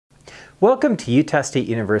Welcome to Utah State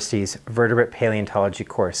University's Vertebrate Paleontology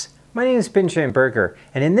course. My name is Benjamin Berger,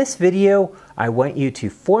 and in this video, I want you to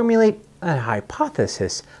formulate a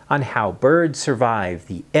hypothesis on how birds survive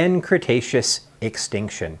the end Cretaceous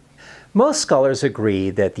extinction. Most scholars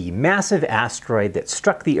agree that the massive asteroid that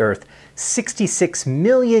struck the Earth 66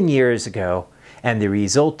 million years ago and the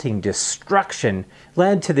resulting destruction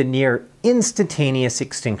led to the near instantaneous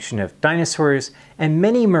extinction of dinosaurs and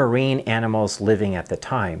many marine animals living at the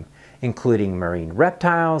time, including marine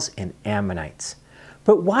reptiles and ammonites.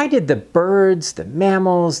 But why did the birds, the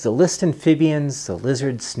mammals, the list amphibians, the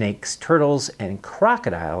lizards, snakes, turtles, and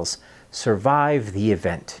crocodiles survive the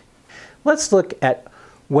event? Let's look at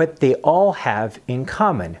what they all have in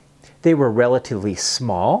common. They were relatively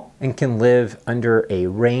small and can live under a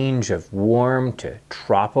range of warm to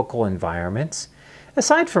tropical environments.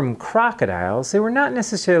 Aside from crocodiles, they were not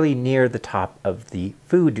necessarily near the top of the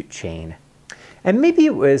food chain. And maybe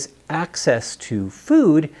it was access to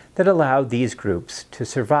food that allowed these groups to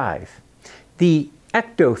survive. The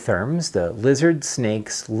ectotherms, the lizards,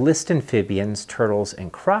 snakes, list amphibians, turtles,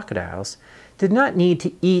 and crocodiles, did not need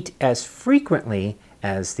to eat as frequently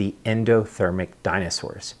as the endothermic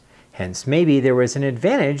dinosaurs. Hence, maybe there was an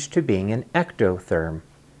advantage to being an ectotherm.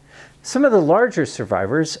 Some of the larger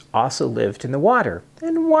survivors also lived in the water,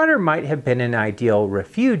 and water might have been an ideal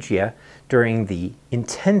refugia during the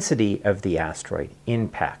intensity of the asteroid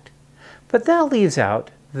impact. But that leaves out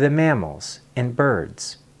the mammals and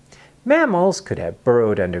birds. Mammals could have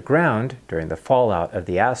burrowed underground during the fallout of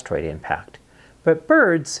the asteroid impact, but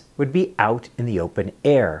birds would be out in the open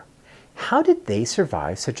air. How did they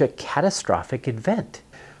survive such a catastrophic event?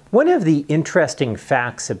 One of the interesting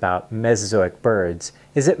facts about Mesozoic birds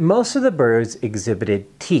is that most of the birds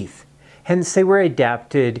exhibited teeth. Hence, they were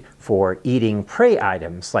adapted for eating prey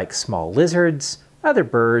items like small lizards, other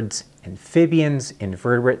birds, amphibians,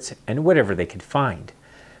 invertebrates, and whatever they could find.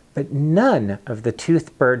 But none of the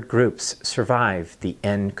toothed bird groups survived the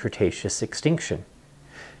end Cretaceous extinction.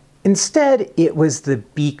 Instead, it was the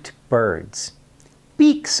beaked birds.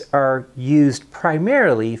 Beaks are used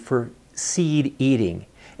primarily for seed eating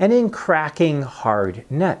and in cracking hard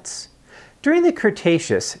nuts. During the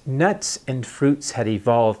Cretaceous, nuts and fruits had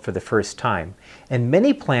evolved for the first time, and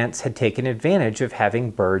many plants had taken advantage of having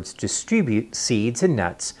birds distribute seeds and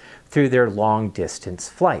nuts through their long-distance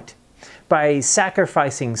flight. By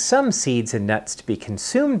sacrificing some seeds and nuts to be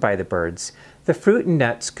consumed by the birds, the fruit and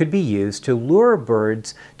nuts could be used to lure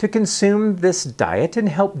birds to consume this diet and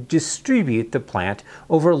help distribute the plant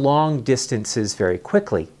over long distances very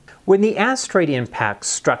quickly. When the asteroid impact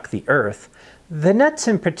struck the Earth, the nuts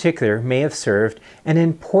in particular may have served an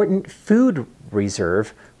important food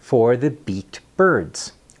reserve for the beaked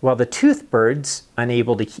birds, while the toothed birds,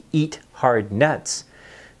 unable to eat hard nuts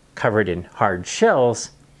covered in hard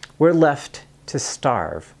shells, were left to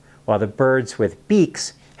starve, while the birds with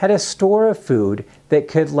beaks had a store of food that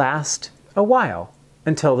could last a while,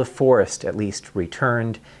 until the forest at least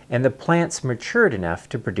returned and the plants matured enough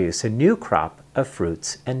to produce a new crop of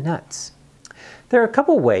fruits and nuts. There are a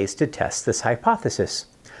couple ways to test this hypothesis.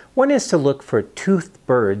 One is to look for toothed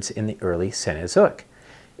birds in the early Cenozoic.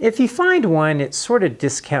 If you find one, it sort of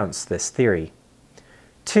discounts this theory.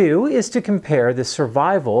 Two is to compare the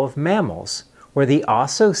survival of mammals. Were they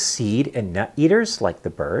also seed and nut eaters like the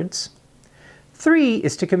birds? Three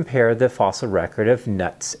is to compare the fossil record of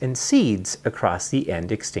nuts and seeds across the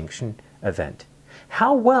end extinction event.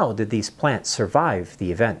 How well did these plants survive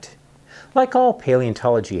the event? Like all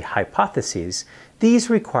paleontology hypotheses, these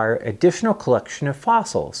require additional collection of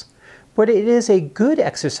fossils, but it is a good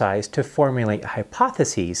exercise to formulate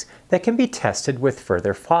hypotheses that can be tested with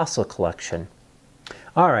further fossil collection.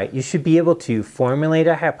 Alright, you should be able to formulate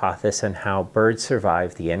a hypothesis on how birds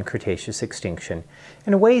survived the end Cretaceous extinction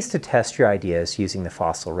and ways to test your ideas using the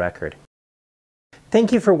fossil record.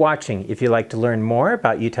 Thank you for watching. If you'd like to learn more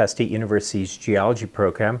about Utah State University's geology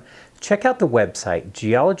program, check out the website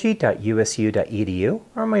geology.usu.edu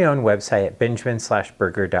or my own website at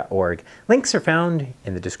benjamin-berger.org. Links are found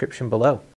in the description below.